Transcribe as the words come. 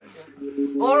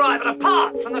All right, but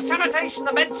apart from the sanitation,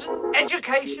 the medicine,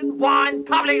 education, wine,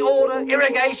 public order,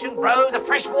 irrigation, roads, a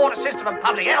fresh water system and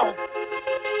public health,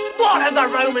 what have the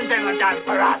Romans ever done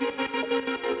for us?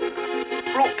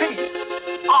 Brought peace.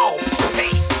 Oh,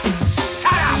 peace.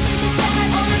 Shut up!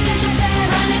 All the things you said,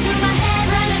 running through my head,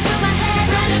 running through my head,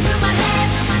 running through my head.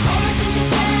 All the things you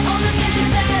said, all the things you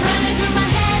said, running through my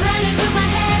head, running through my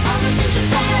head. All the things you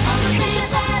said, all the things you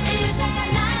said is not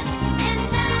enough.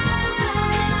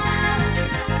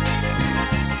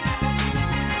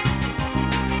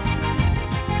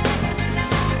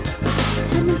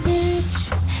 I'm in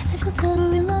serious, I feel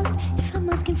totally lost. If I'm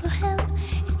asking for help,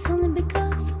 it's only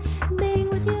because being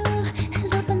with you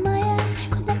has opened my eyes.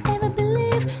 Could I ever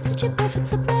believe such a perfect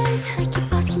surprise? I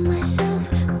keep asking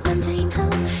myself, wondering how.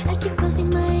 I keep closing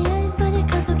my eyes, but I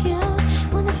can't block you out.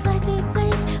 Wanna fly to a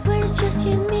place where it's just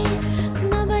you and me,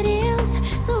 nobody else,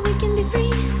 so we can be free.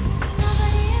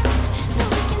 Nobody else, so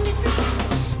we can be free.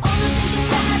 All the things you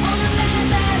said, all the things you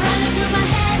said, running through my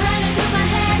head, running through my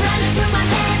head, running through my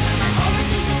head. All the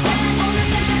things you said, all the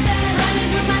things you said, running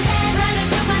through my head, running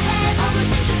through my head. All the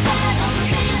things you said, all the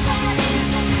things you said is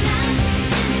not enough.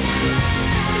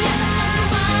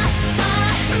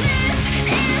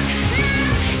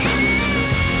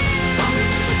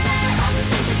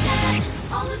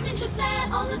 All the things you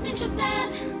said, all the things you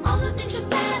said, all the things you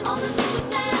said, all the things you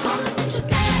said, all the things you said.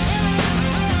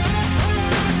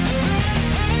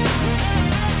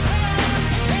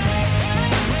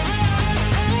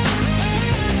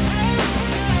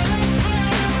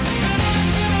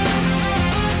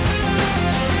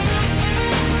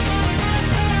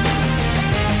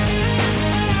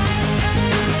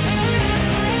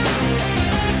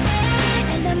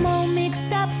 And I'm all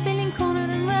mixed up, feeling cornered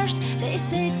and rushed. They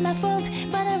say it's my fault,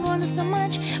 but I want it so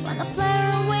much. Wanna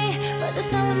fly away, but the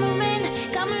sun and rain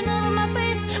coming over my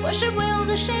face, wash away all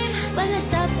the shame. When I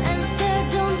stop and stare,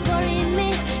 don't worry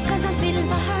me, cause I'm feeling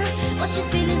for her what she's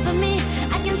feeling for me.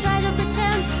 I can try to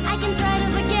pretend, I can try to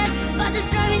forget, but it's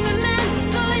driving me mad,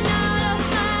 going out of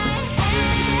my head. All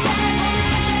the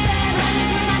things you said, running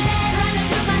through my head, running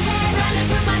through my head, running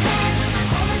through my head.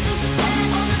 All the things you said,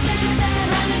 all the things you said,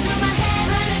 running through my head,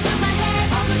 running through my head.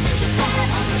 All the things you said,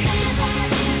 all the things you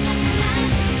said is not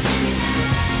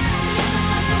enough.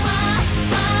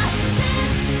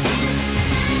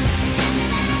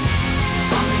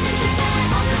 All the things you said,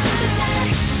 all the things you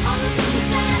said, all the things you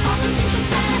said, all the things you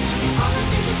said, all the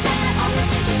things you said, all the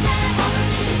things you said, all the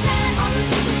things you said, all the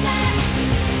things you said,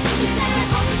 you said,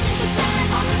 all the things you said,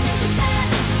 all the things you said.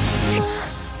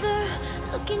 Mother,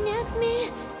 looking at me,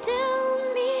 tell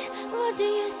me, what do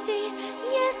you see?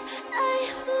 Yes, I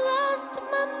lost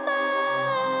my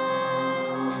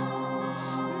mind.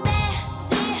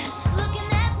 Daddy, looking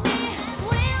at me,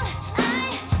 will I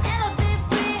ever be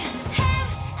free? Have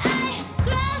I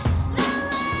crossed the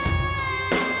line?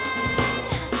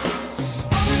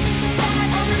 All the things you said,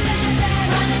 all the things you said,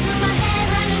 running through my head,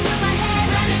 running through my head,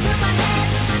 running through my head.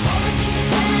 All the things you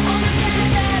said, all the things you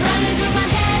said, running through my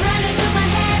head, running through my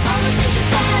head. All the things you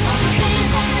said, all the things you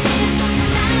said is not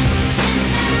enough.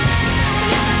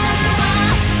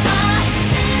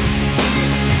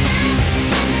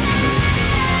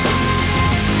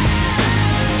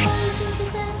 All the things you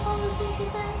said, all the things you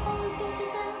said, all the things you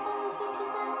said, all the things you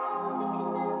said, all the things you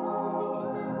said, all the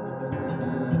things you said.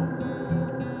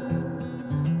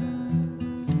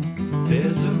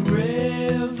 There's a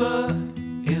river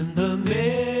in the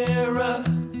Maere.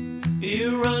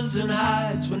 It runs and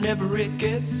hides whenever it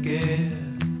gets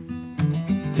scared.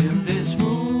 In this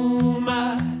room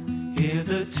I hear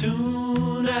the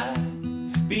tune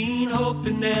I've been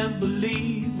hoping and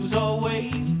believe was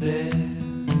always there.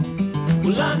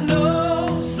 Well, I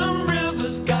know some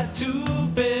rivers got to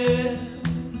bear,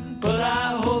 but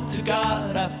I hope to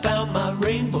God I found my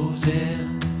rainbow's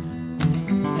end.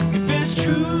 If it's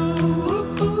true,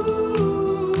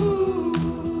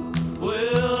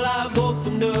 well, I've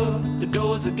opened up the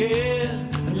doors again,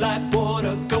 and like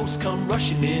water, ghosts come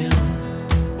rushing in.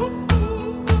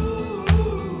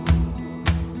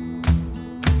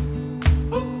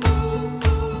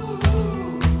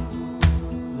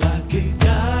 Like a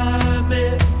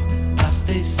diamond, I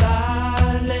stay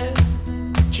silent,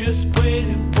 just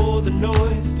waiting for the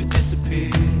noise to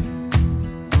disappear.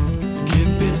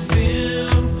 Keep it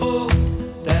simple,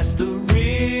 that's the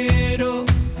riddle.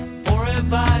 For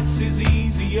advice is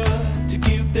easier to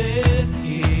give than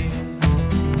hear.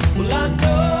 Well, I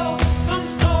know some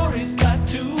stories got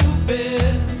to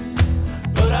bear,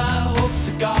 but I hope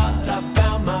to God I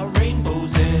found my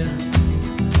rainbow's end.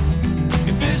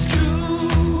 If it's true,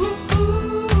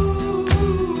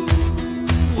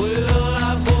 well,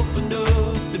 I've opened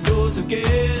up the doors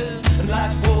again, and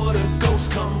like water, ghosts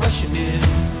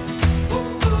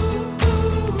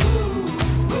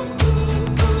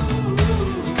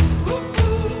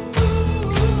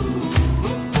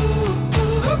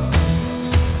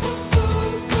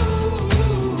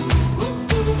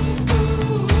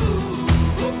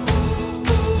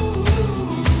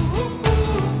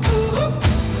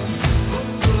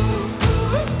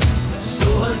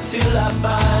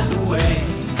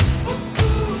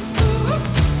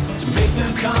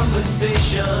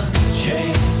station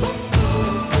change.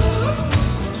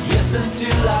 Yes,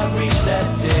 until I reach that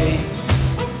day.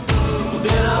 Well,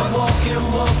 then I'm walking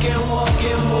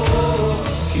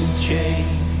change.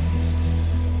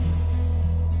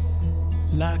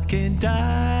 Like a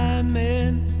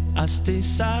diamond, I stay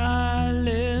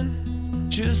silent,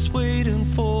 just waiting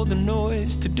for the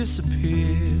noise to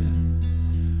disappear.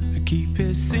 I keep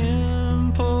it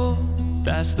simple,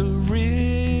 that's the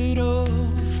riddle.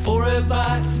 For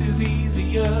advice is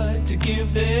easier to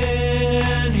give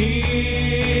than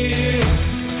hear.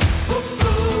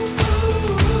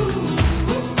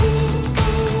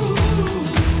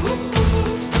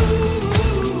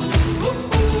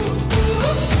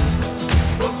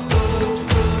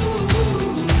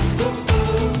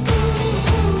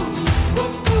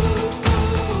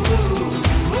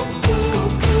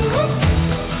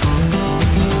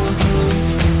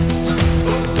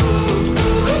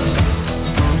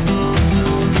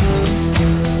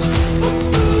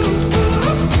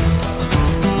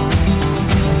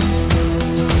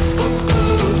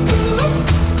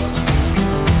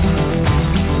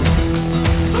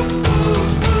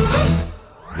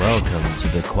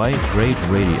 The Quite Great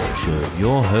Radio Show,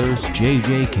 your host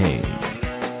JJ Kane.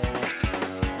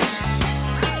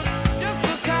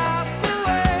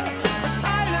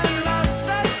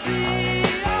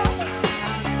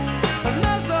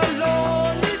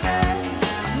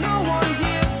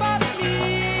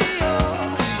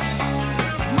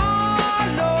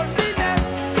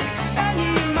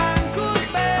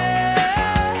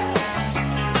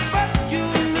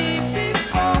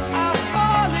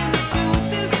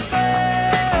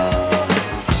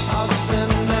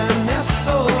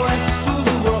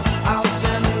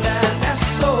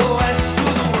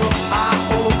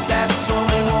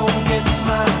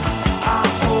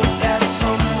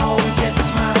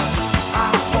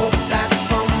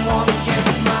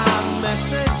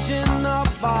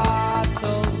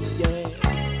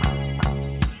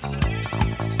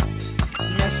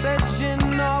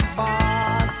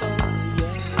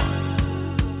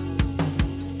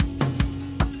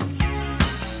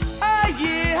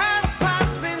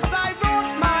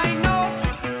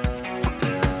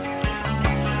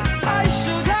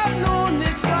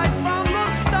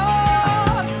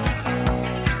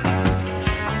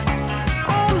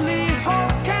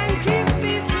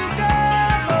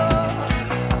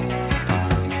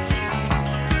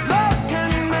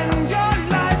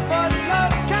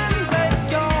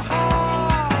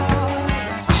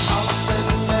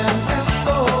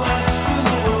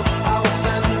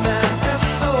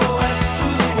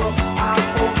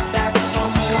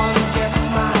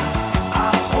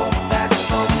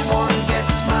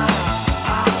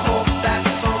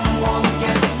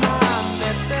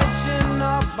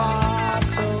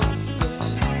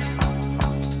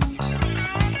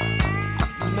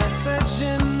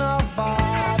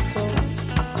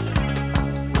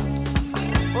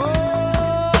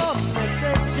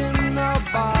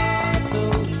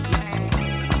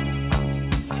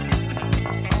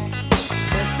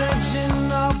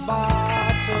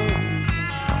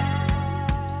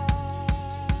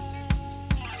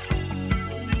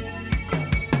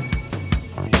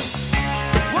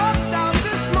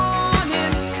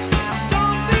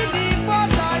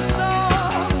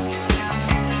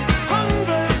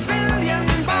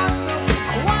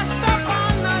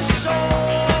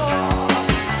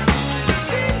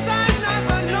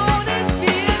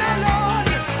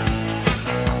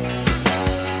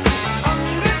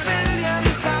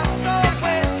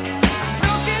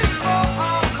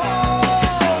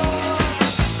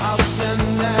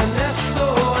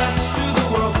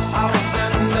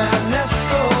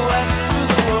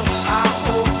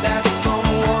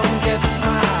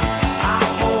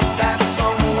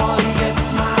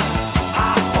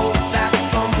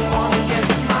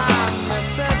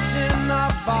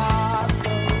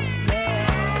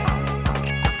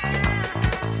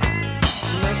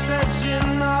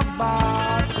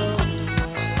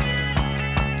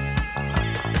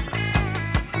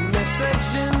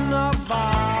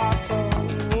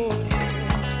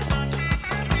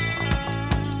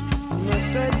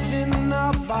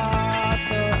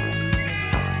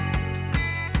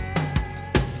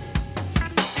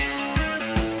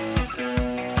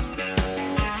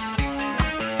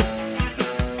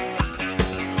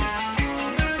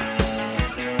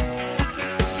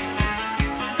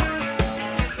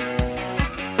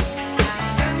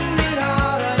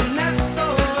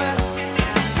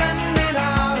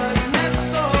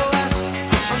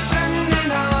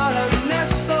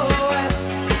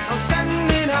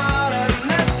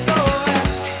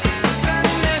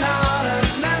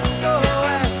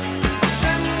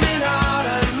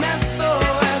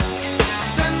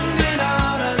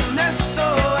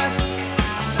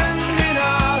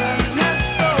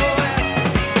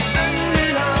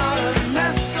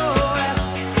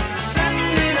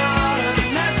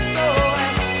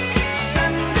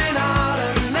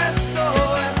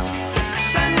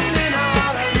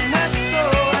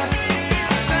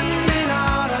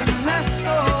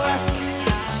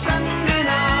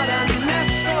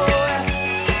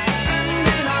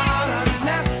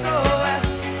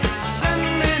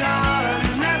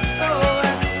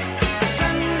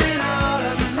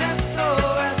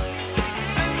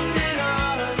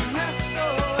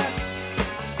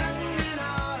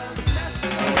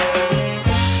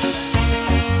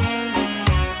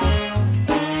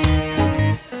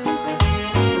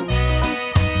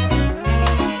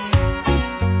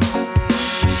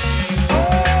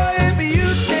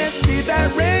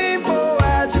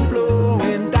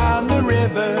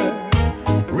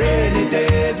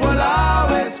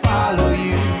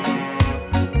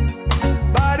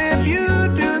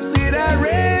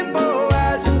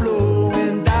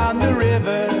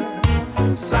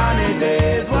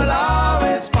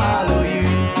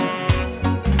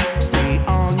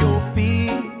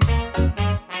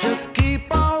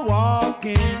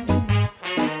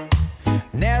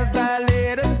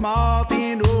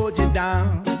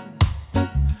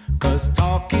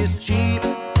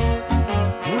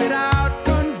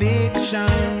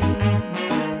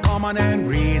 Come on and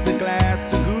raise a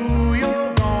glass to who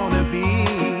you're gonna be.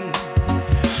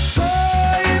 So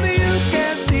if you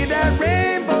can see that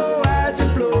rainbow as you're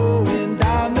flowing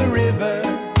down the river,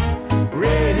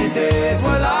 rainy days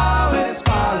will always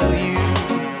follow you.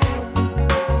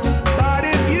 But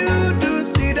if you do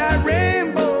see that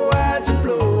rainbow as you're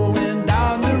flowing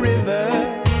down the river,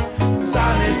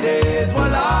 sunny days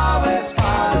will always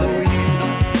follow you.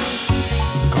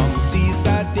 Come seize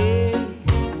that day,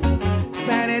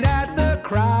 standing at the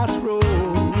crossroads.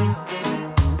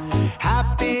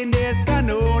 Happiness can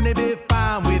only be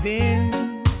found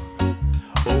within.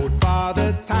 Old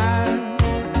Father Time,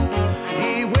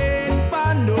 he waits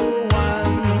for no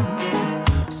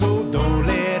one. So don't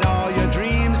let all your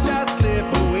dreams just slip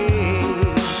away.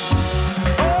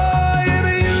 Oh, if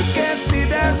you can see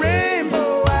that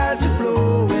rainbow as you're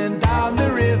flowing down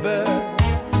the river,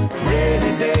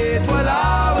 rainy days will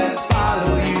always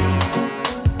follow you.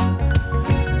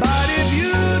 But if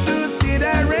you do see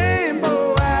that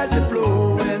rainbow as you're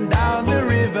flowing down the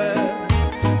river,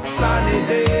 sunny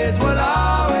days will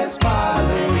always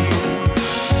follow you.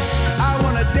 I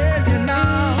wanna tell you now.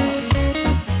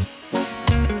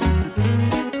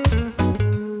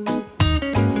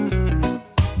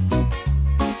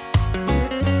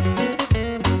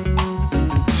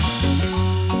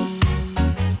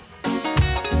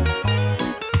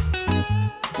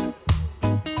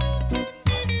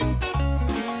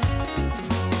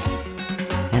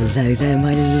 Hello there,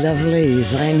 my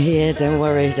lovelies. I'm here. Don't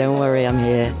worry, I'm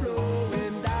here.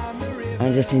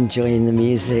 I'm just enjoying the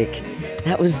music.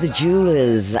 That was the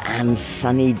Jewelers and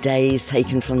Sunny Days,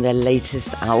 taken from their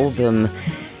latest album,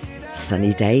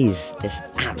 Sunny Days. It's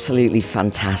absolutely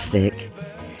fantastic.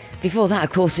 Before that,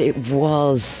 of course, it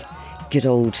was good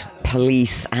old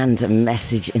Police and A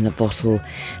Message in a Bottle,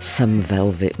 Some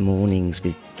Velvet Mornings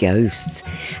with Ghosts.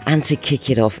 And to kick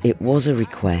it off, it was a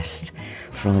request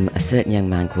from a certain young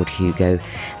man called Hugo,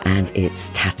 and it's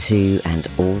TaTu and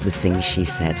All the Things She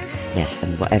Said. Yes,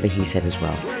 and whatever he said as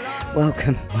well.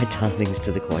 Welcome, my darlings,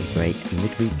 to the Quite Great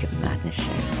Midweek Madness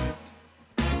Show.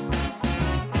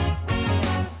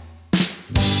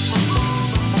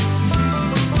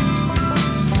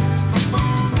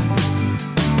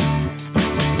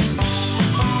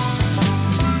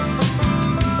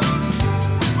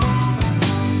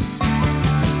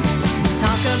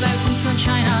 Talk about some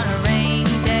sunshine on a rainy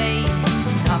day.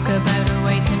 Talk about a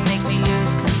way to make me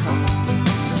lose control.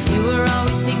 You were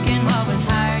always thinking what was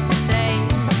hard to say.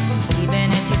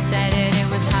 Even if you said it, it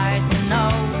was hard to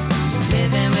know.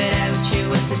 Living without you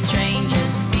was the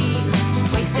strangest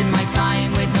feeling. Wasting my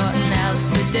time with nothing else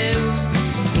to do.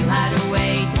 You had a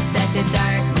way to set the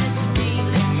darkness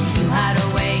reeling. You had a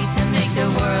way to make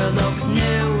the world look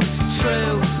new,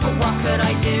 true. But what could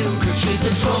I do? 'Cause she's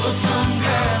a troublesome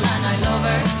girl and I love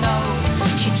her so.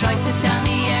 She tries to tell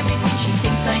me everything she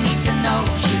thinks I need to know.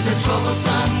 She's a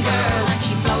troublesome girl and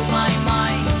she blows my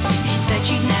mind. She said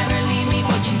she'd never leave me,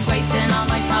 but she's wasting all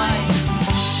my time.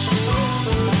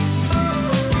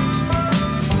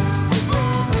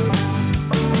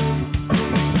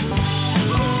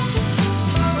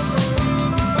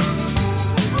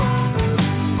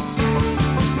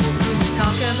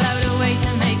 Talk about a way to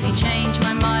make me change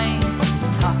my mind.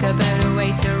 Talk about a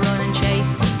way to run and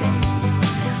chase the day.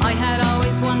 I had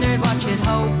always wondered what you'd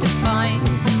hope to find.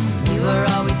 You were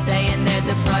always saying there's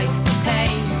a price to pay.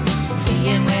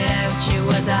 Being without you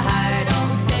was a hard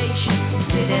old station.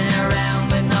 Sitting around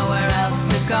with nowhere else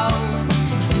to go.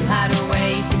 You had a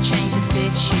way to change the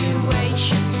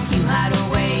situation. You had a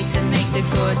way to make the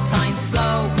good times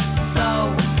flow. So,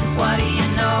 what do you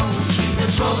know? She's a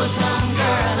troublesome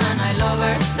girl and I love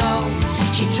her so.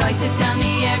 She tries to tell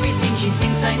me everything she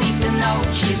thinks I need to know.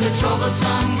 She's a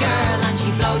troublesome girl and she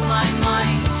blows my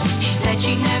mind. She said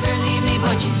she'd never leave me,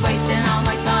 but she's wasting all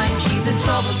my time. She's a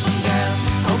troublesome girl.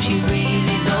 Hope she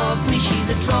really loves me. She's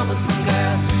a troublesome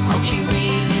girl. Hope she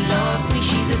really loves me.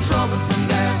 She's a troublesome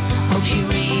girl. Hope she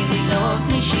really loves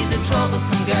me. She's a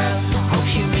troublesome girl. Hope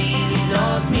she really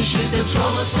loves me. She's a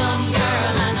troublesome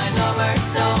girl and I love her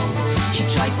so. She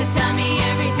tries to tell me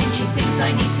everything she thinks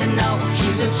I need to know.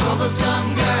 She's a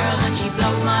troublesome girl and she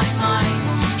blows my mind.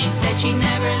 She said she'd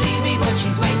never leave me, but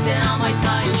she's wasting all my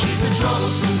time. She's a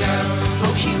troublesome girl.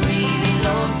 Hope she really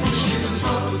loves me. She's a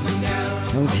troublesome girl.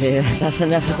 Oh dear, that's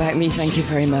enough about me, thank you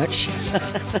very much.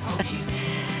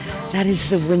 That is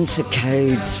the Winter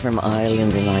Codes from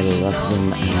Ireland and I love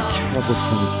them, and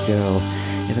Troublesome Girl.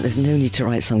 Yeah, but there's no need to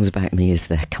write songs about me, is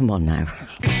there? Come on now.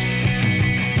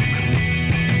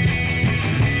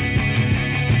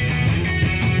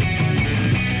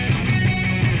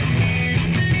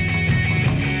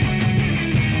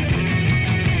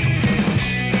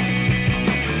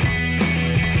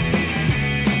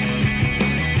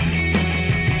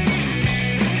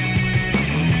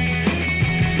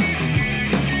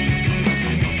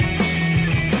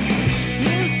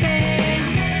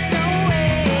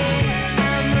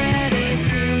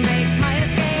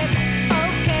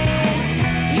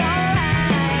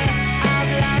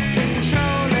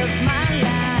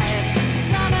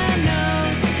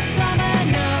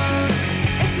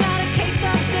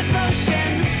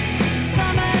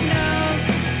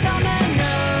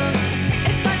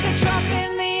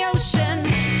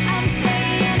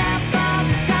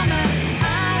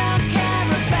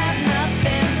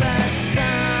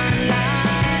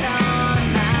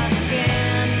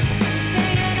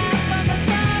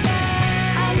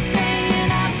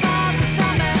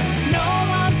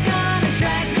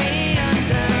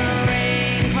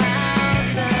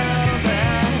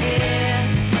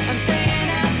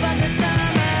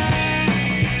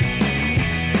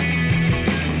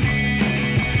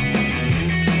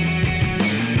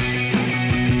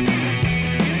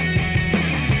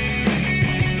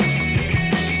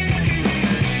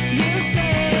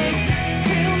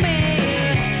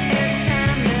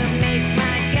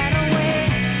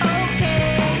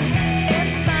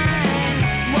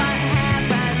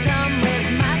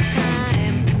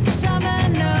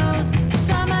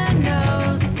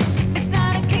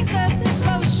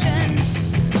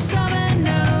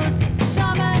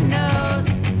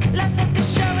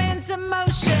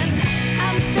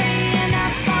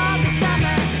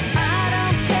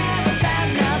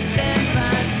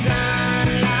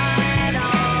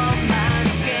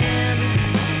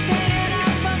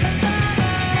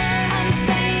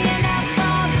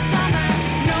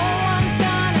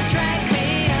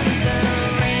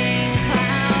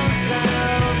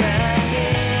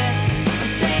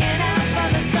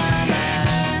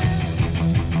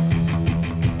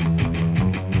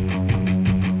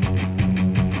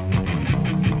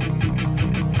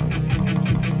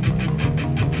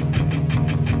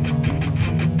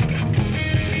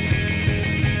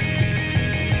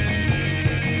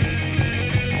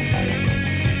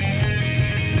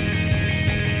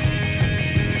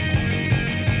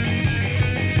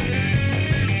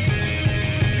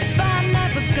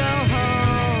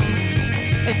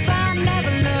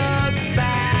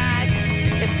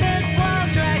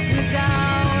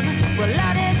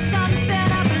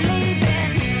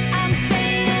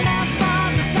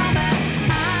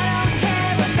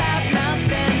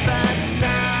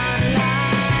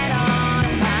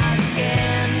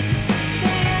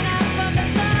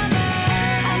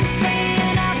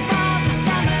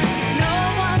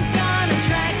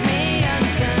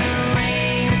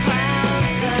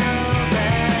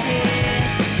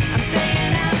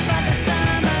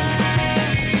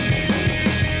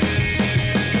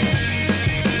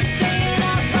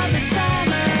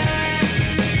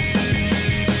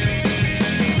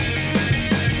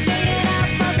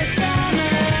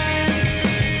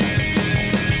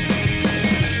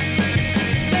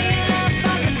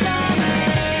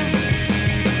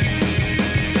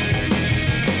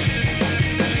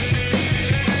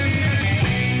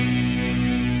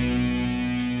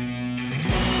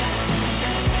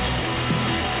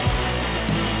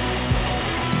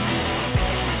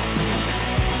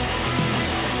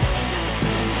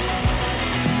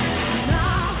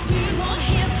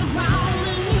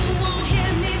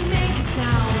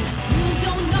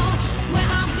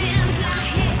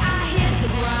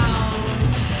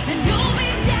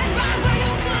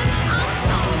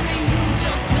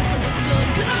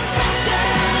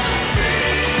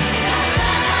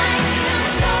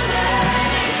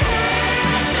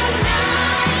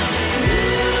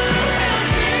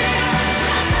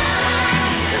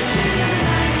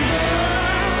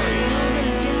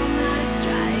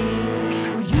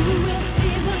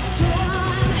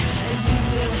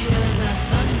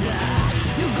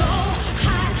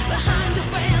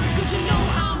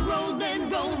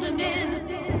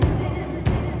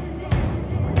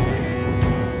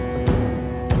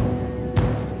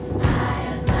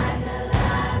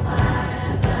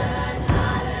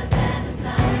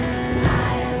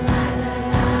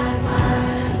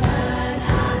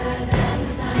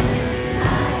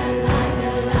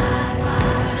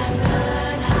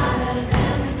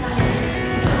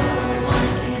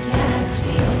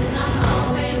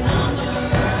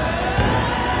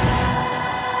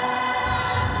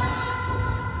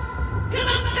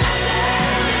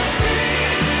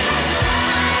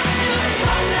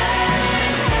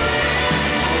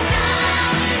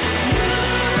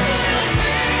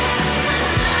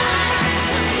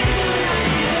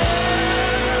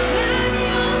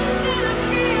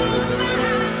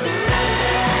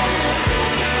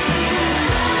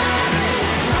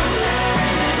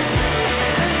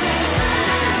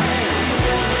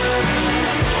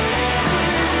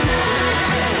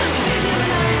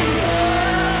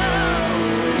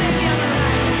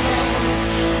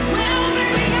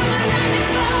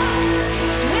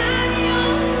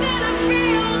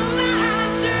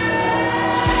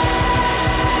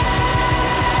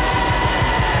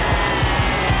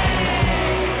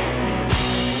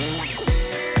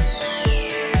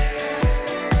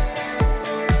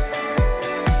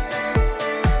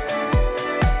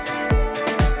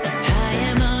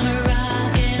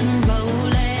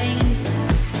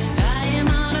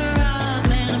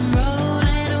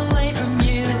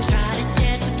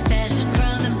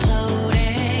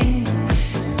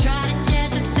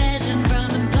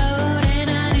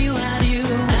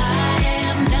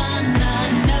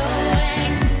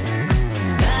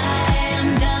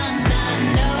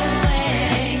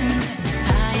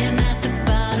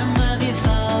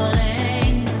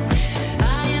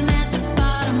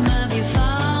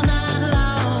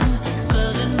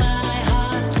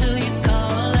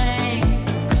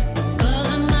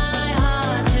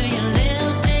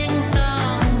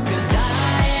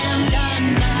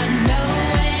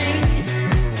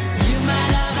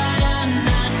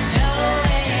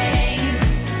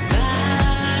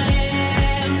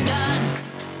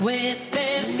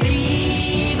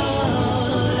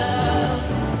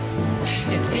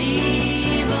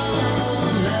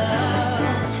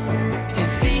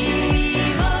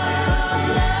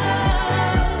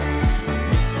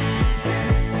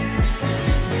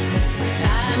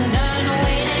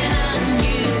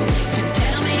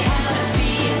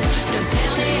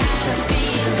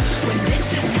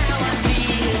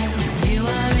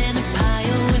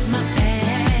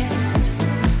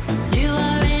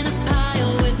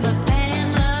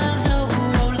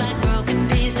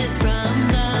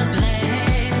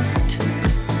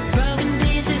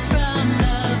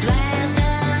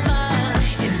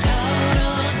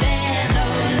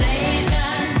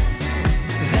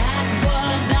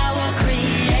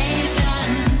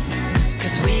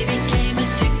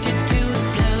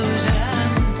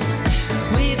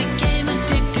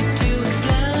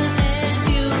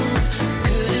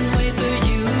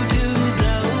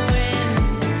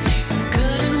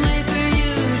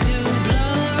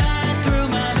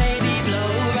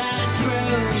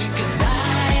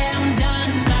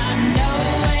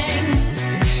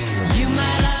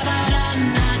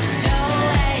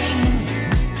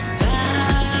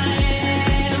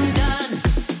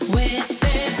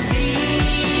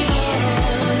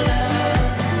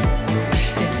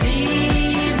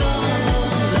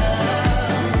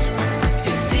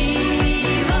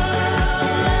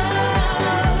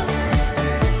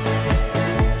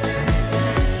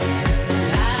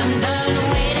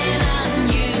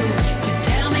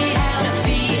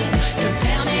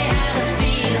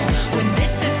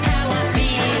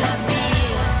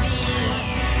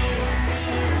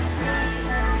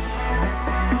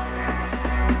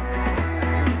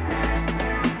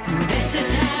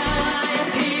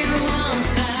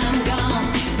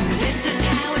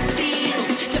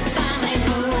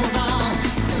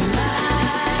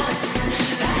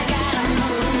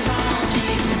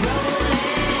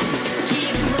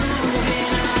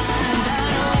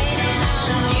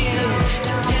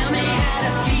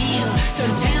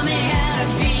 Don't tell me how to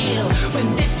feel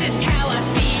when this is how I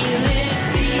feel.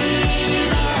 It's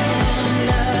evil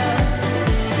love.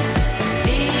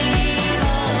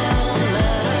 Evil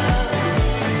love.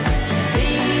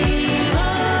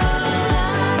 Evil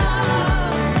love.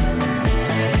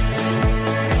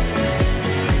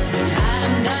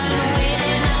 I'm done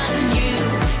waiting on you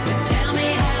to tell me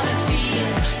how to feel.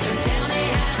 Don't tell me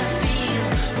how to feel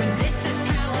when this is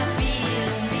how I feel.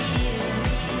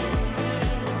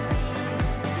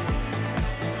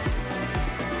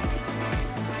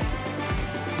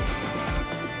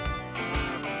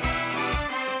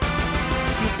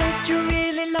 You said you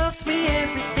really loved me,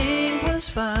 everything was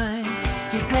fine.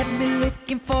 You had me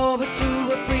looking forward to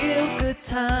a real good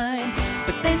time.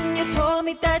 But then you told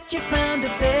me that you found a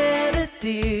better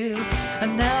deal.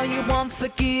 And now you want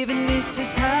forgiving, this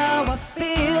is how I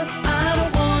feel. I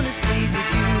don't wanna stay with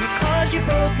you, cause you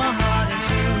broke my heart in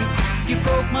two. You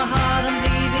broke my heart, I'm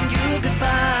leaving you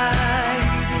goodbye.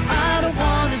 I don't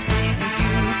wanna stay with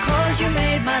you, cause you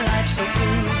made my life so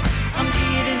cool. I'm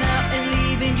getting out and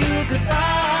leaving you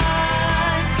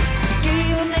goodbye. You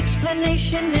gave an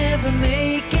explanation, never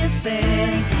making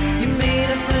sense. You made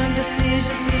a firm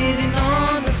decision, sitting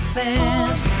on the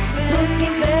fence.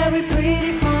 Looking very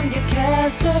pretty from your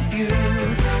castle view.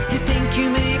 You think you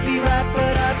may be right,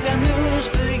 but I've got news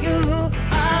for you.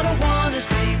 I don't wanna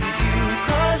stay with you,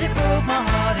 cause it broke my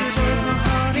heart in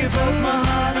two. You broke my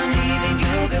heart, I'm leaving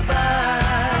you goodbye.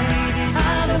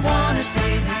 I don't wanna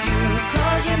stay with you,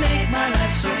 cause you made my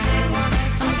life so blue.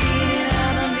 I'm getting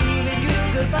out, I'm leaving you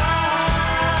goodbye.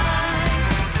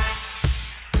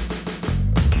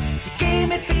 You gave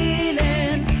me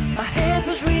feeling, my head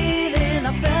was reeling,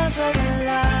 I felt so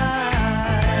alive.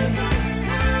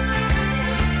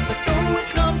 But though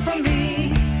it's come from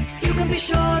me, you can be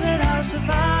sure that I'll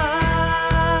survive.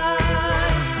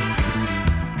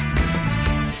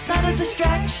 It's not a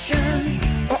distraction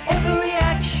or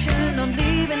overreaction, I'm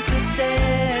leaving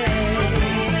today.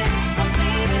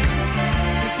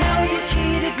 Cause now you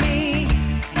cheated me,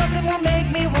 nothing will make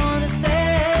me wanna stay.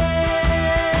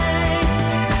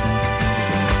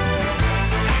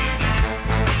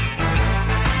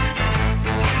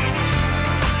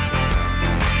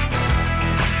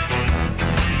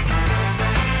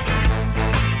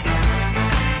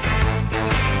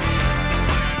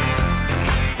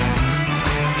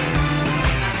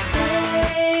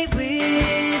 Stay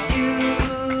with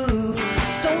you.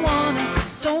 Don't wanna,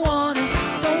 don't wanna,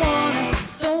 don't wanna,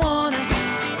 don't wanna.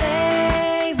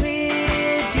 Stay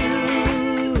with you.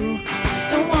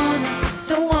 Don't wanna,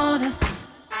 don't wanna.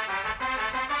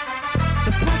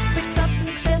 The prospects of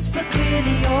success were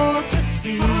clearly all to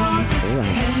see.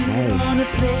 say? On a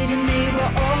plate and they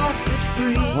were offered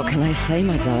free. What can I say,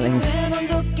 my darlings? When I'm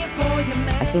looking for your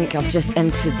I think I've just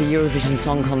entered the Eurovision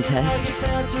Song Contest.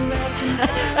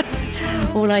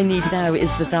 All I need now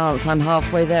is the dance. I'm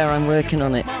halfway there, I'm working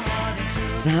on it.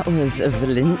 That was a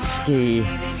Velinski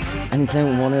and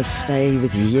Don't Wanna Stay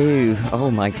With You. Oh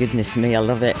my goodness me, I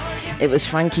love it. It was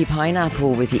Frankie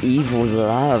Pineapple with Evil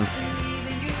Love.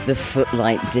 The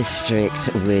Footlight District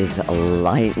with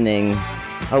Lightening.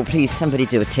 Oh please, somebody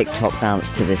do a TikTok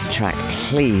dance to this track,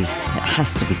 please. It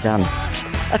has to be done.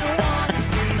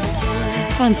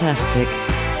 Fantastic.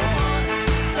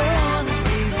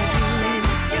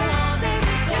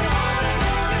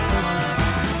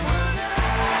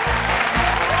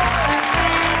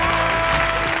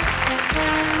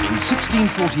 In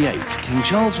 1648, King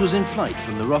Charles was in flight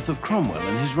from the wrath of Cromwell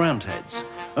and his Roundheads.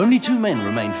 Only two men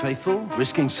remained faithful,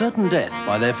 risking certain death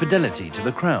by their fidelity to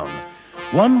the crown.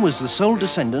 One was the sole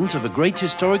descendant of a great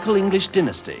historical English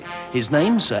dynasty, his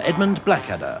name Sir Edmund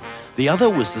Blackadder. The other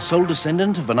was the sole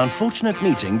descendant of an unfortunate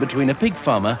meeting between a pig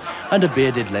farmer and a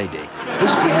bearded lady.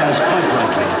 History has quite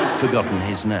rightly forgotten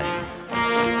his name.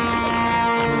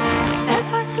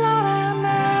 If I slow down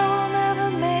now, I'll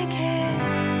never make it.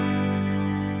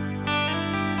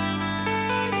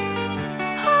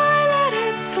 I let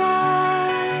it slide.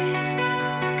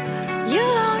 You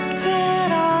locked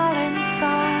it all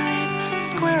inside,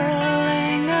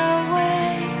 squirreling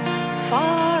away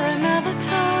for another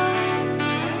time.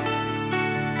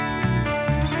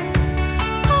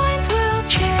 Minds will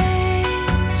change.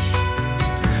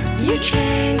 You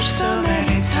change so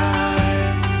many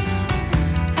times,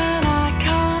 and I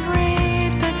can't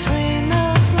read between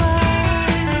those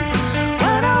lines.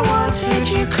 When I wanted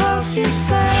you close, you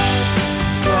said,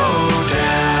 slow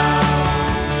down.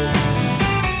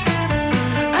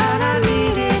 And I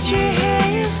needed you here,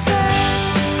 you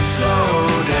said,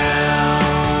 slow down.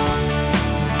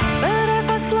 But if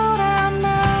I slow down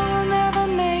now, I'll never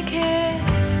make it.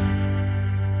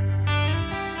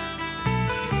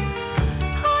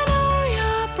 I know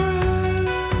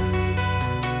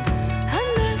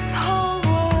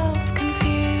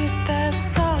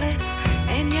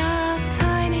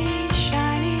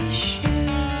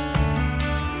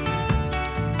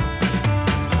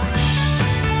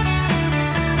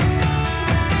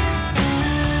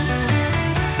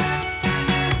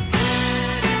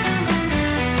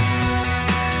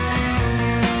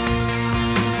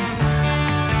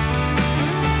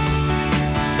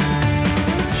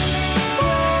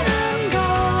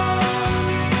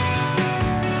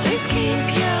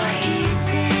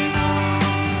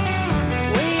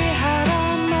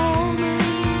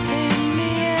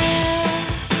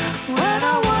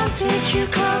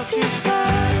you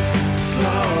said,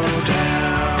 slow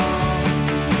down.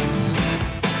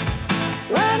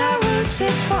 When I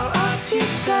rooted for us, you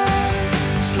said,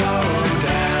 slow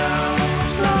down,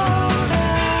 slow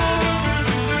down.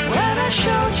 When I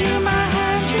showed you my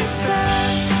hand, you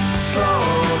said,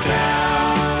 slow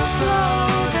down,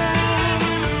 slow down.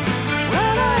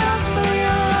 When I asked for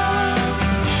your love,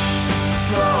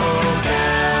 slow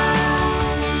down.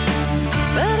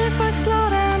 But if I slow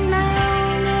down now,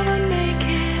 I'll never make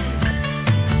it.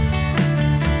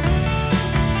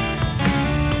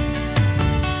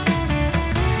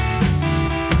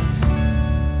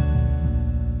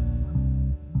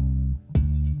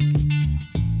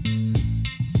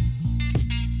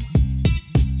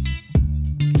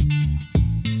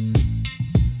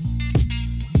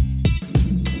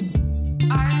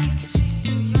 I can see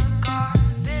through your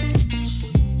garbage.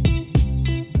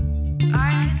 I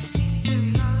can see through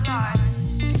your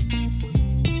lies.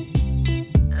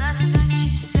 Last night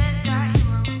you said that you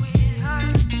were with her,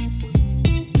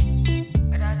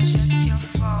 but I checked your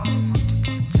phone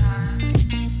multiple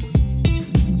times.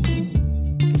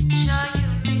 Sure, you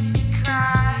made me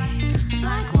cry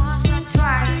like once or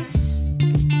twice.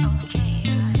 Okay,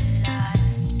 I lied.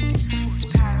 It's a fool's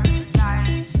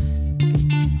paradise.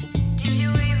 Did you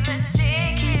even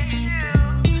think it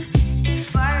through?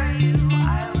 If I were you,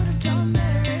 I would have done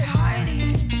better at hiding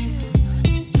it too.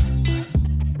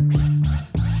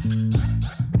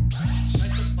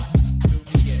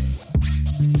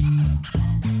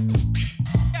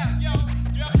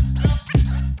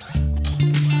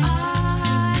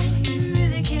 I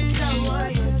really can't tell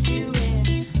what you're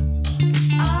doing.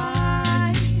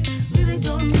 I really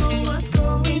don't know what's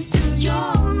going through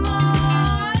your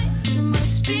mind. It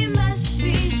must be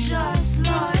messy just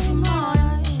like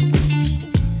mine.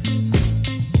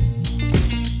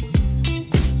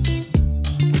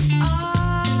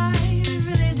 I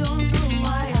really don't know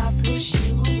why I push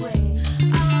you away.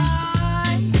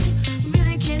 I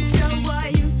really can't tell why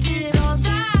you did all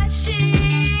that shit.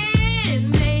 It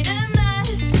made a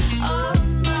mess of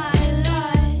my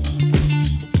life.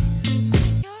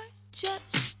 You're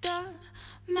just a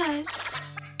mess.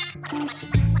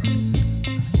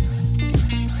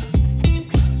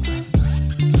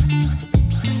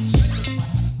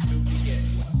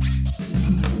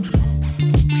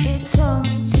 It tore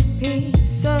me to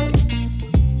pieces.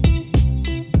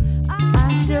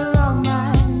 I'm still on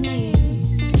my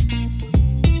knees.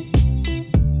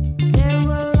 There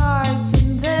were lights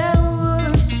and there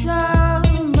were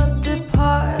sound, but the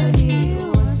party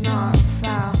was not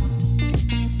found.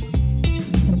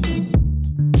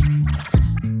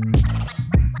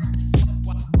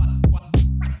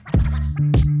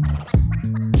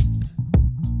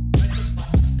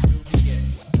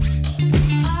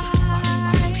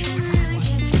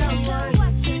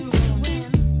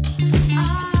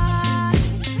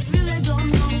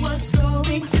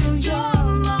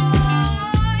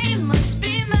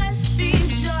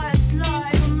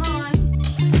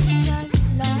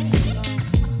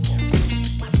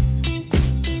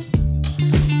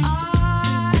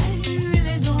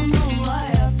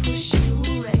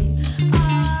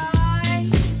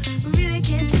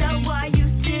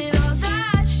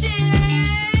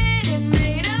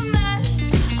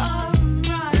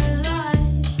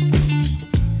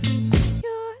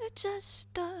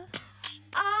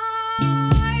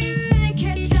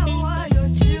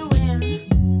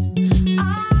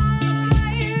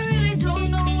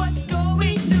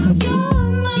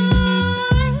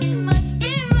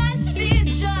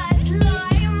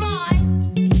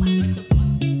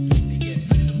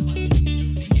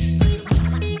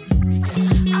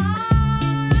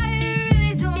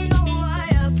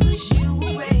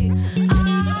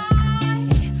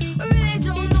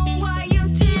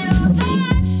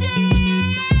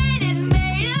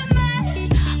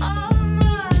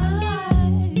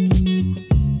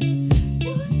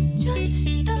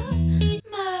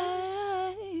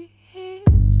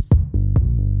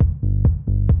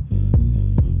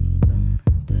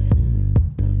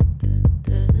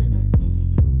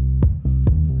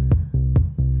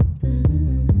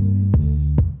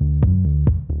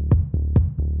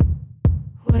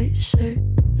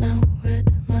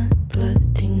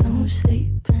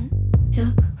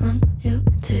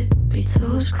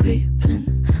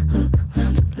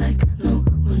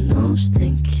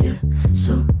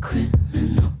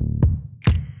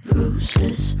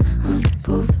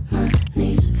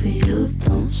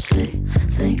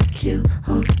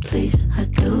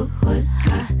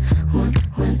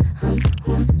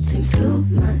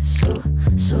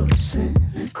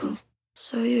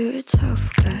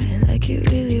 like you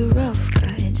really rough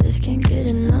guy. Just can't get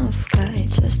enough guy.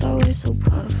 Just always so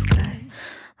puff guy.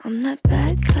 I'm that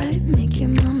bad type, make your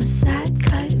mama sad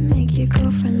type, make your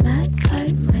girlfriend mad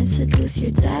type, might seduce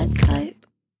your dad type.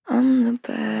 I'm the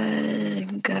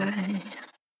bad guy.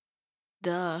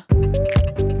 Duh. I'm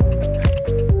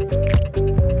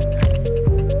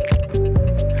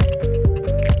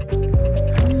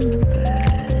the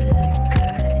bad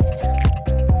guy.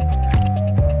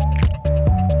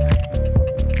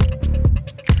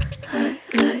 I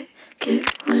like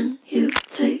it when you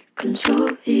take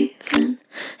control, even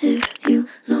if you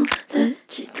know that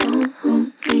you don't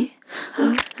own me.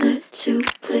 I'll let you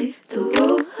play the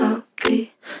role, I'll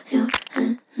be your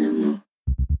animal.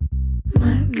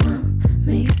 My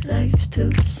mommy likes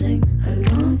to sing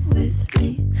along with me,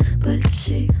 but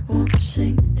she won't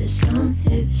sing this song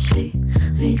if she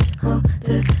reads all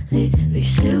the lyrics.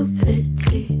 She'll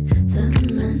pity the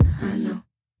men I know.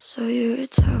 So you're a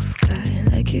tough guy,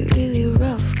 like you really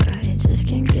rough guy, just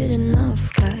can't get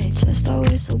enough guy, just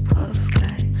always so puff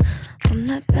guy. I'm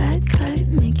that bad type,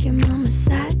 make your mama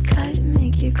sad type,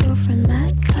 make your girlfriend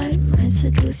mad type, might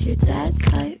seduce your dad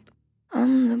type.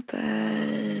 I'm the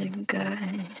bad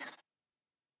guy.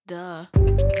 Duh.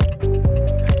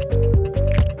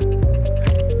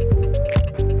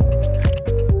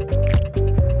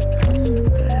 I'm the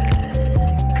bad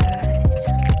guy.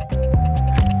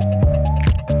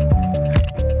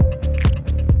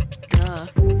 Duh.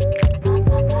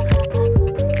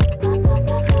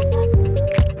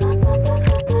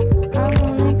 I'm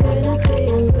only good at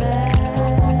being bad.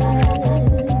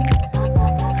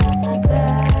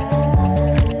 Bad.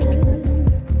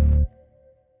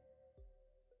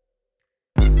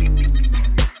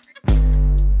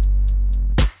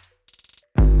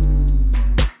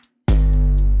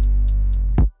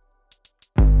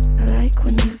 I like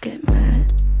when you get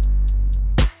mad.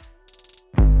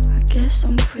 I guess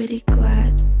I'm pretty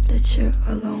glad that you're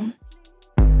alone.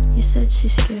 You said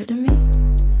she's scared of me?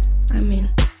 I mean,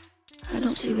 I don't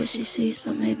see what she sees,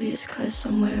 but maybe it's 'cause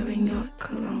I'm wearing your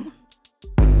cologne.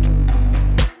 I'm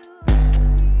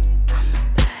a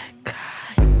bad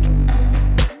guy. I'm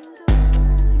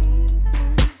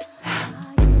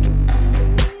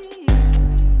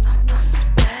a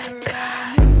bad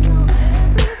guy.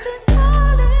 Everything's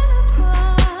falling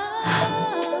apart,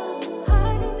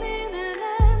 hiding in an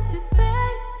empty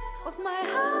space of my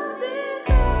heart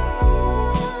desire.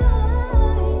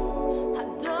 I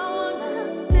don't wanna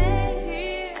stay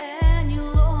here any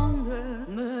longer,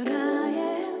 but I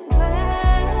am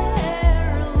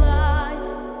paralyzed.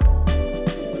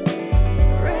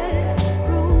 Red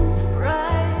room,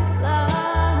 bright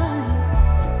lights.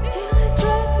 Still I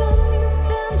try to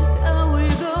understand just how we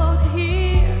got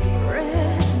here.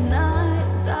 Red night,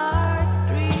 dark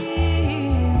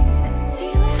dreams. And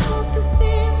still I hope to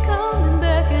see you coming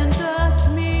back and touch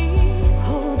me.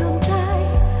 Hold on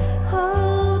tight,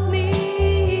 hold me.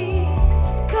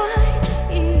 Sky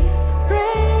is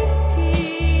breaking,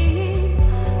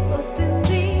 lost in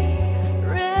this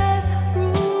red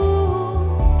room.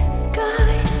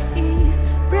 Sky is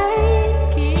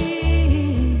breaking.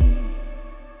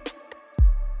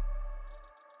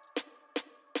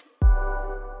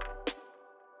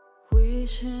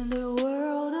 Wishing the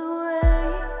world away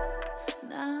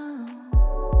now.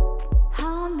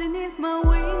 Underneath my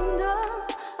window,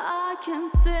 I can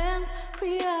sense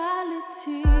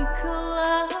reality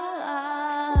collide.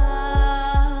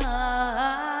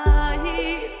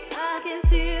 I can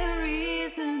see a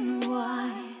reason why.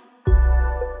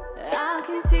 I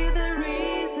can see the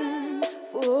reason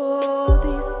for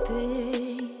this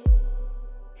day.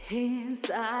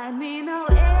 Inside me now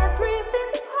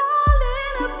everything's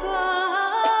falling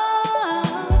apart.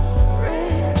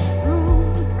 Red room,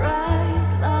 bright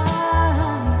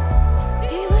lights.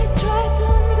 Still I try to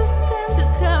understand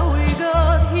just how we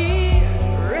got here.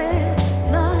 Red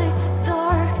night,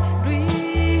 dark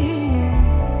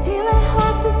dreams. Still I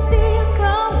hope to see you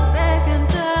come back and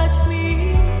touch me.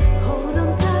 Hold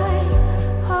on tight,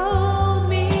 hold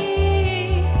me.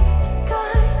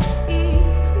 Sky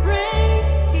is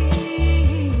breaking,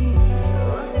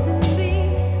 lost in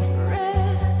this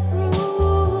red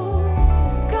room.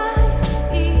 Sky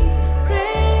is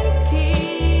breaking.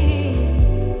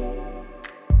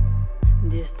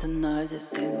 Distant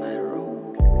noises in my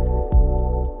room,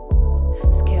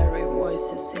 scary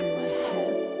voices in my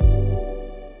head,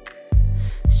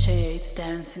 shapes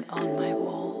dancing on my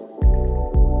wall.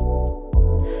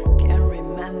 Can't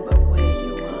remember where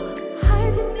you are.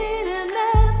 Hiding in an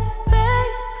empty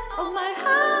space of my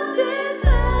heart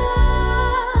desire.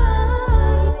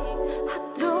 I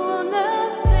don't wanna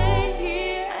stay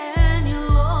here any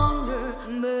longer,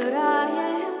 but I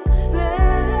am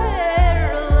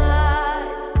paralyzed.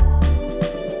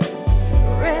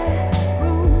 Red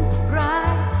room,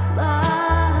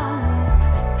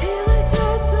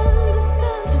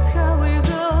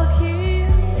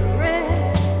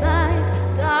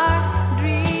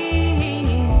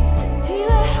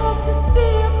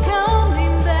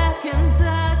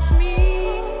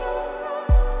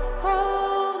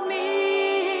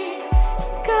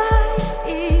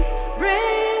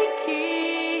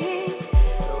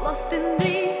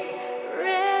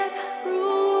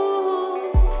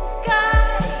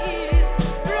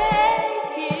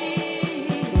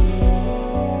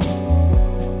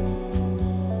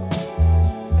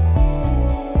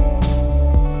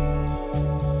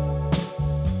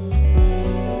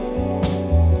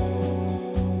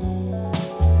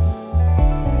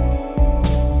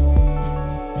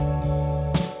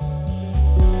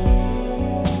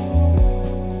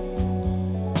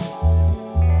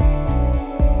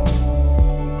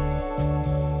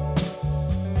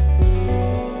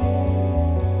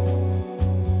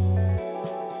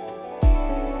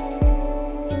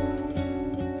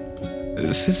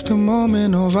 This is the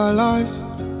moment of our lives.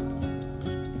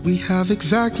 We have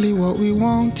exactly what we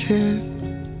wanted.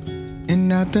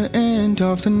 And at the end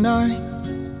of the night,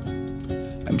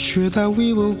 I'm sure that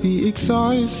we will be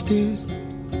exhausted.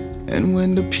 And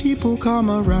when the people come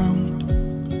around,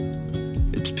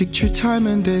 it's picture time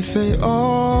and they say,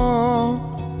 oh,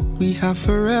 we have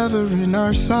forever in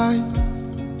our sights.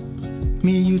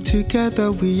 Me and you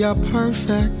together, we are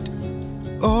perfect.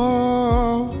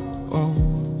 Oh, oh,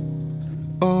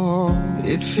 oh.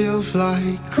 It feels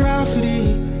like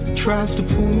gravity tries to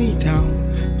pull me down,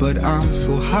 but I'm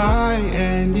so high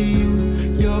and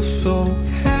you're so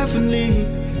heavenly.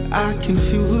 I can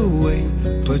feel the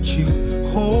weight, but you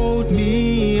hold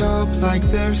me up like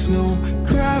there's no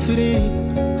gravity.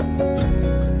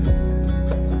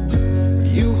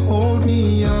 You hold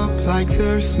me up like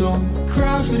there's no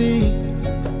gravity.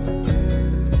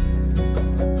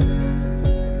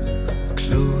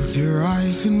 Close your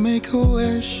eyes and make a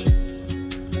wish.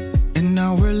 And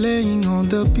now we're laying on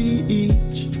the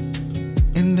beach,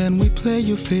 and then we play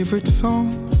your favorite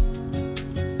songs.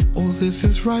 Oh, this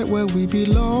is right where we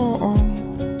belong.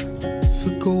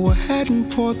 So go ahead and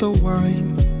pour the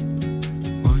wine,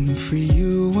 one for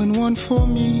you and one for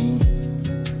me,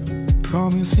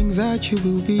 promising that you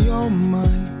will be all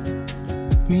mine.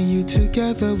 Me and you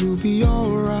together will be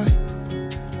alright.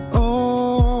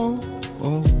 Oh,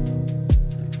 oh,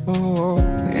 oh.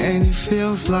 And it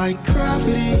feels like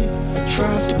gravity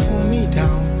tries to pull me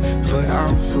down, but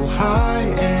I'm so high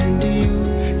and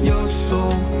you're so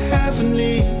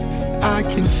heavenly. I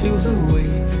can feel the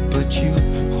weight, but you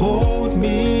hold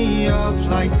me up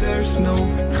like there's no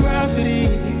gravity.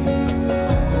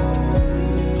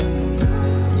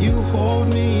 You hold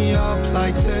me up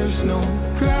like there's no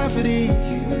gravity.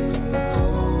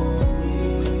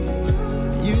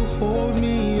 You hold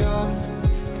me up,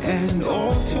 and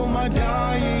all till my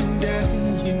dying day,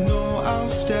 you know I'll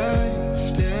stay,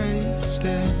 stay,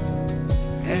 stay.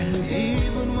 And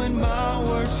even when my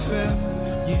words fail,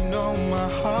 you know my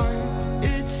heart,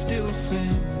 it still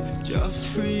sings just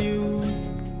for you.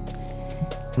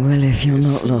 Well, if you're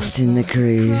not lost in the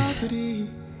groove,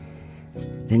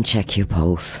 then check your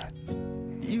pulse.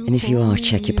 And if you are,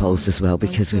 check your pulse as well,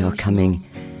 because we are coming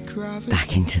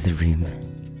back into the room.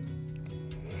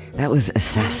 That was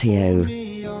Osasioo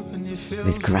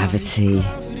with Gravity.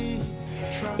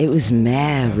 It was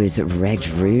Maere with Red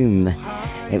Room.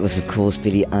 It was, of course,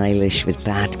 Billie Eilish with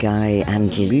Bad Guy,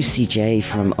 and Lucy J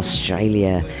from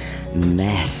Australia,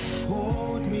 Mess.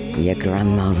 Your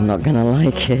grandma's not gonna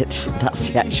like it. That's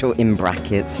the actual in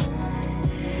brackets.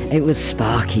 It was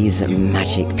Sparky's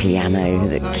Magic Piano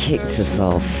that kicked us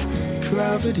off.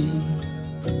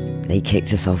 They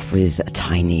kicked us off with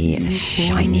Tiny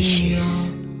Shiny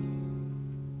Shoes.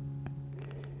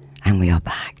 And we are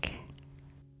back.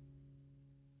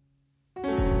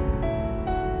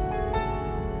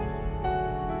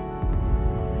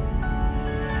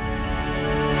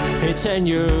 It's a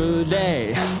new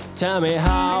day. Tell me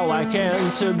how I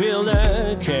can to build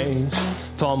a cage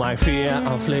for my fear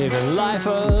of living life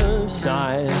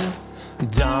upside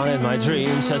down, and my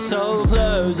dreams are so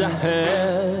close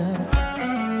ahead.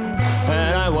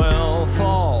 And I will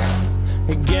fall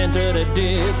again to the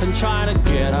deep and try to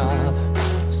get up.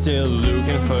 Still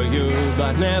looking for you,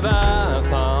 but never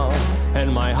found.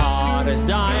 And my heart is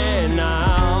dying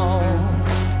now.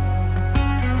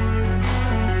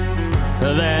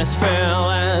 There's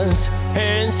feelings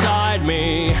inside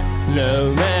me,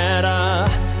 no matter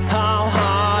how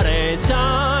hard it's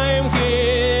time.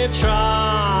 Keep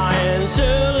trying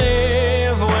to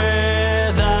live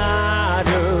without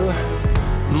you.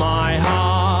 My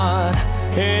heart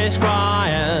is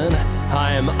crying,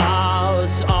 I'm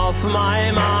out of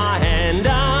my mind.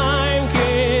 I'm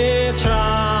keep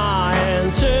trying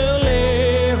to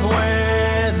live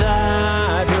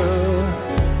without you.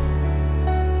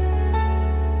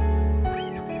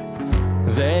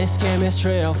 This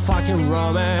chemistry of fucking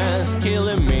romance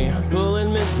killing me,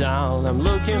 pulling me down. I'm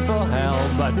looking for help,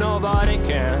 but nobody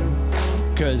can,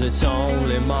 'cause it's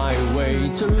only my way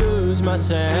to lose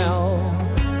myself.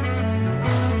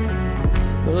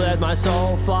 Let my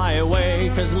soul fly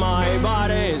away, 'cause my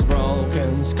body is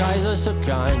broken. Skies are so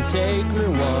kind, take me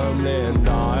warmly, and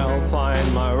I'll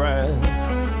find my rest.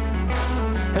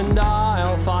 And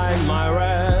I'll find my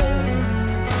rest.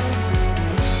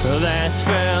 There's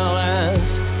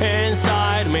feelings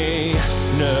inside me,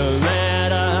 no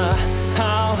matter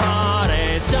how hard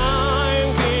it's time.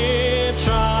 Keep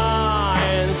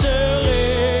trying to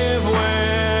live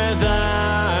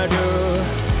without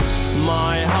you.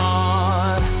 My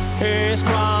heart is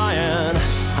crying,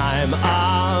 I'm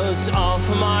out of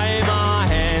my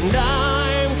mind.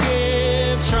 I'm keep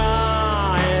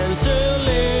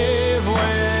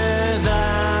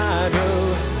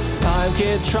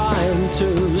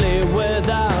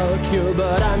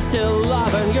still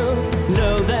loving you.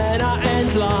 Know that I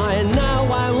ain't lying. Now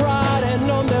I'm riding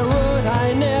on the road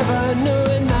I never knew,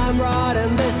 and I'm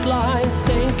riding this line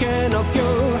thinking of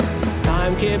you.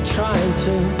 Time keep trying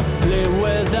to live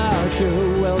without you.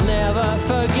 We'll never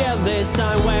forget this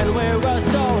time when we were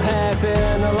so happy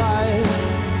and alive,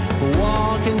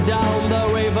 walking down the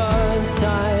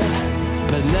riverside.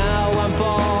 But now I'm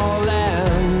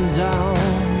falling down.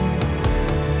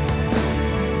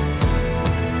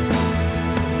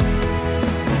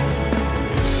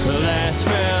 There's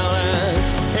feelings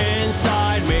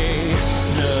inside me,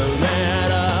 no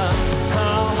matter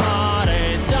how hard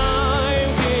it's. I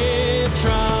keep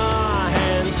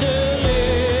trying to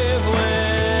live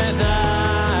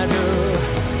without you.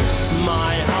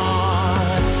 My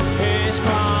heart is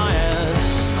crying.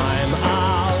 I'm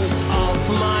out of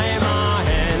my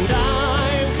mind.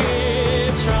 I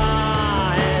keep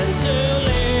trying to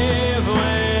live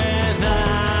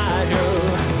without you.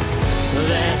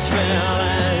 There's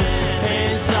feelings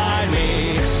inside me,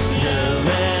 no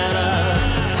matter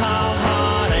how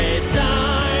hard it's. I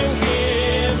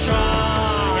keep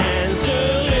trying to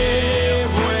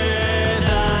live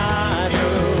without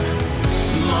you.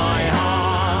 My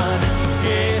heart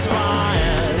is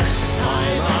crying.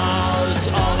 I'm out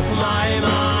of my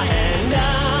mind. I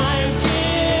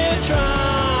keep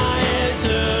trying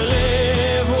to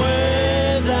live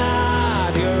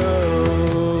without you.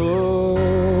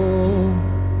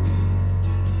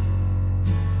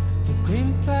 The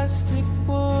green plastic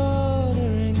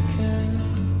watering can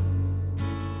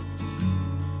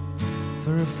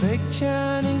for a fake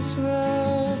Chinese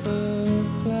rubber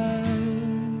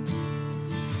plant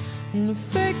and a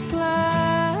fake plastic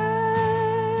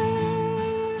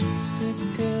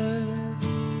girl.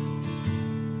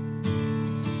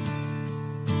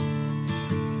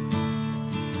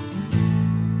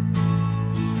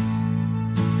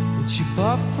 That she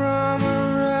bought from a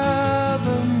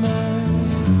rubber man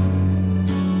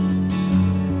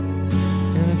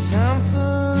in a town full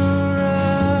of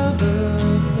rubber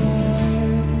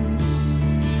plants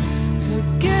to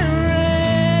get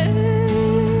rid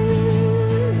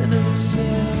of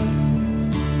itself.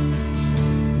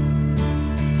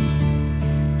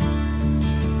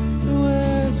 The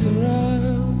world's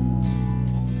around.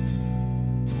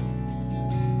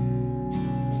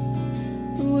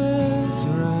 The world's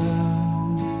around.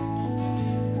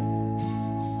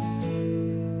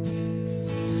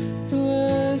 The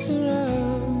world's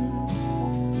around.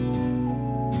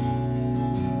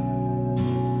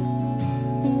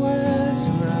 The world's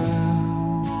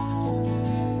around.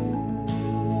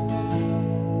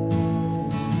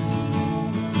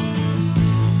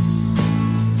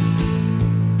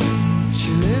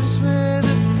 She lives with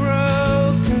a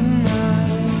broken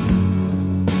mind,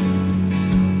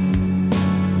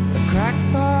 a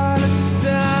crackpot of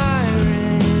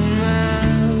styrene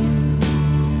man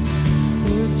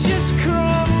who just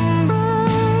crumbles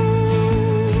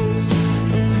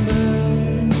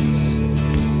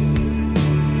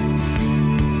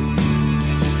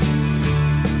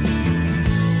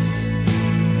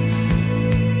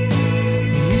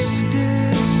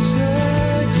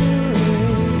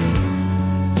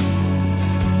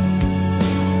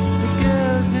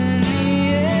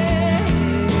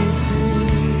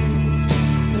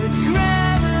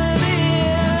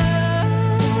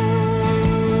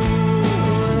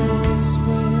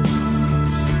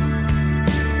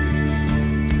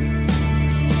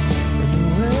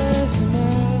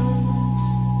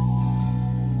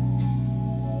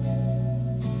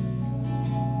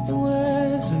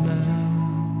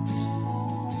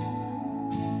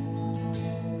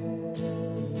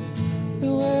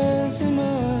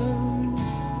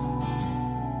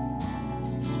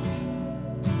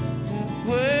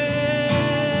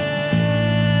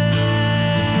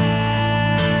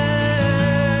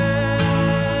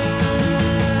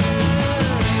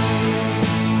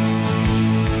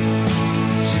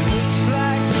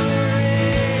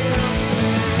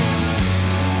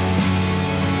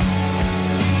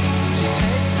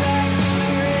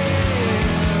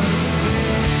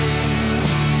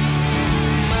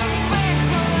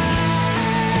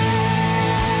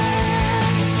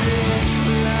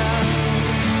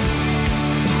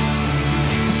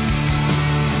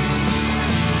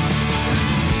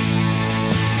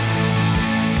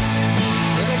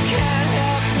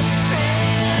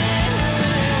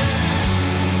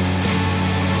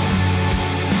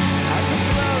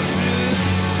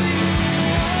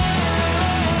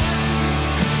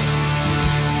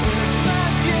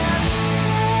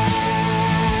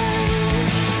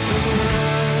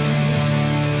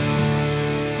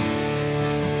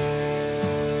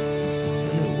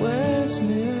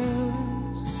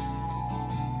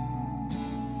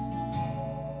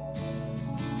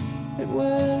It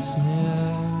wears me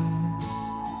out.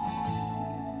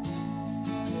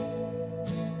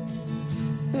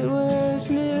 It wears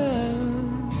me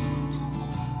out.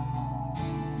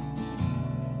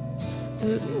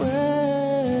 It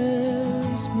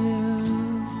wears me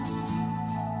out.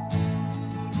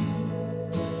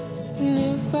 And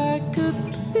if I could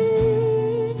be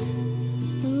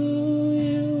who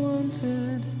you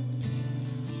wanted,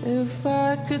 if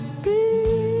I could be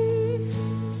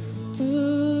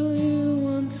who you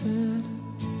wanted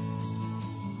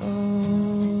all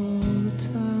the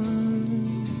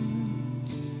time,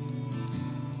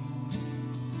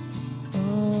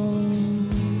 all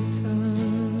the time.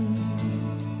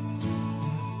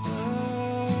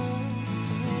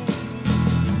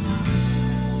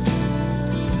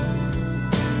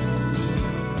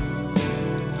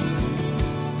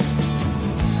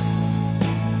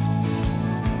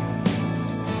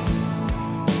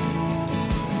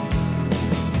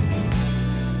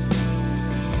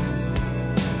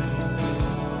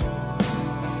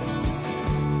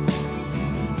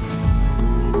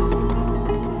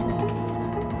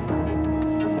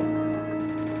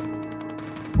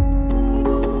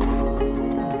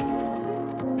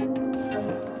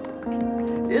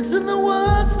 It's in the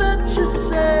words that you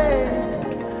say,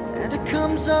 and it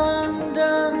comes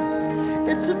undone.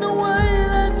 It's in the way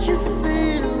that you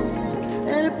feel,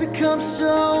 and it becomes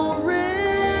so real.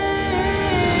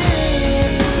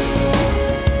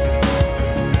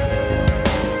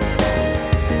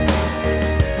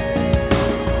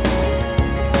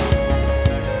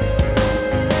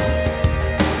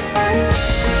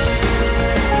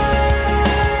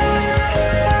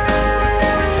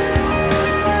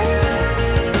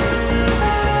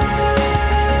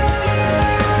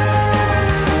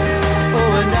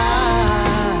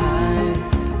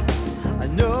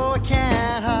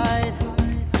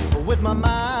 My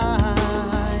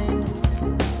mind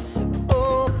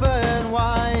open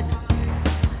wide,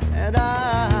 and I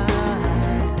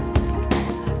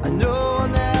know I'll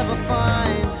never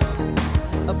find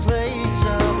a place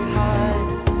up high.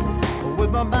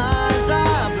 With my mind's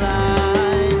eye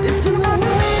blind, it's in the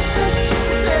words that you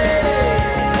say,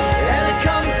 and it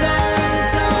comes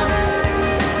undone.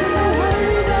 It's in the way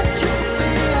that you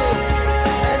feel,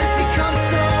 and it becomes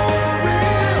so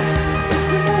real. It's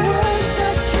in the words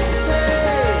that you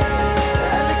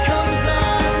and it comes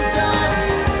undone.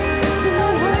 It's in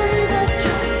the way that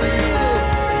you feel,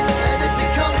 and it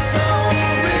becomes so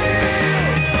real.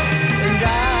 And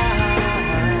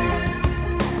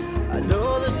I know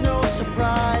there's no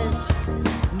surprise,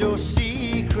 no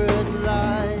secret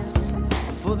lies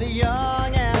for the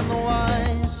young and the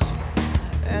wise.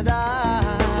 And I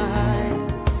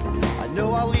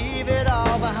know I'll leave it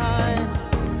all behind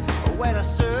when I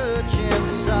search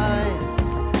inside.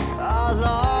 I'll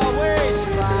always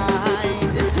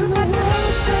find it's in the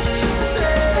words that you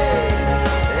say,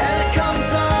 and it comes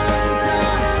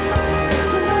undone.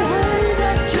 It's in the way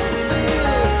that you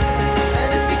feel, and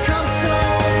it becomes so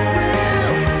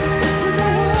real. It's in the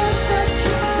words that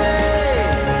you say,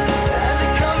 and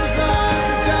it comes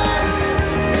undone.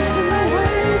 It's in the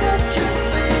way that you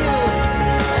feel,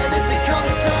 and it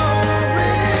becomes so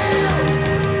real.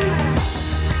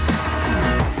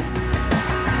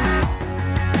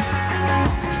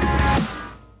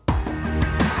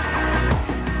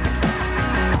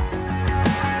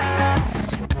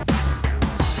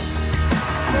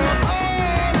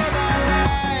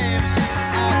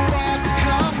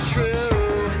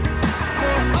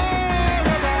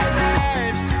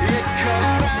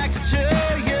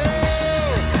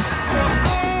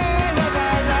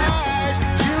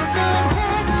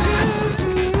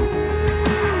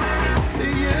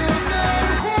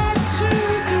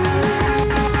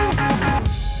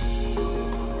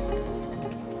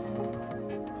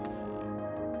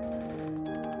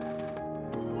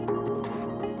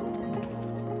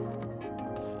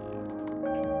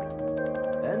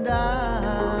 And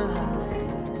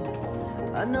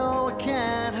I know I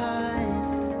can't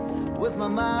hide with my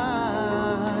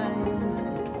mind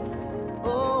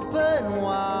open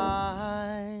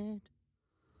wide.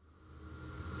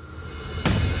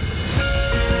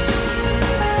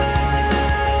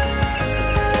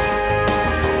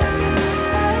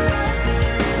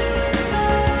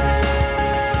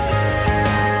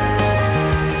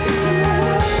 It's in the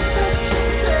words that you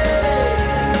say,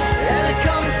 and it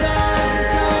comes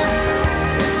undone.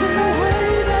 It's in the way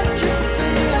that you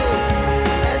feel,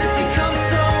 and it becomes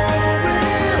so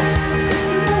real. It's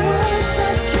in the words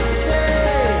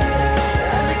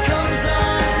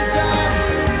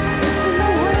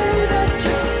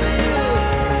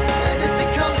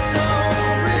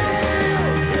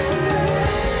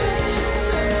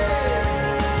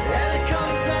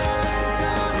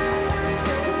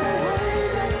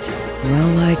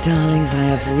Darlings, I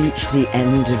have reached the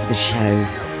end of the show.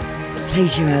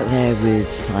 Played you out there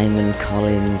with Simon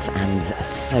Collins and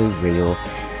So Real.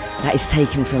 That is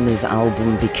taken from his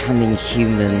album Becoming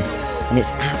Human, and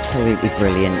it's absolutely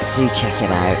brilliant. Do check it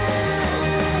out.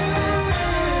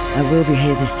 I will be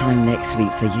here this time next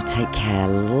week, so you take care,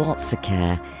 lots of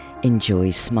care,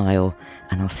 enjoy, smile,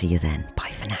 and I'll see you then.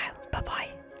 Bye for now. Bye-bye.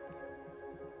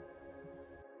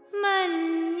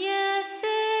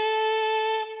 मन्यसे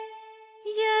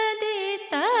यदि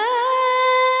तच्छक्यम्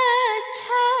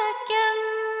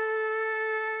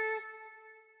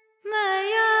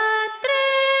मया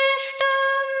दृष्टुमिति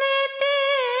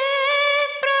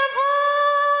प्रभो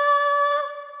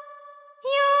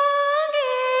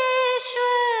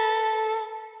योगेश्वर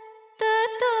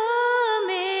ततो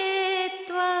मे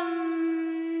त्वं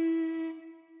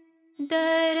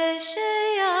दर्शय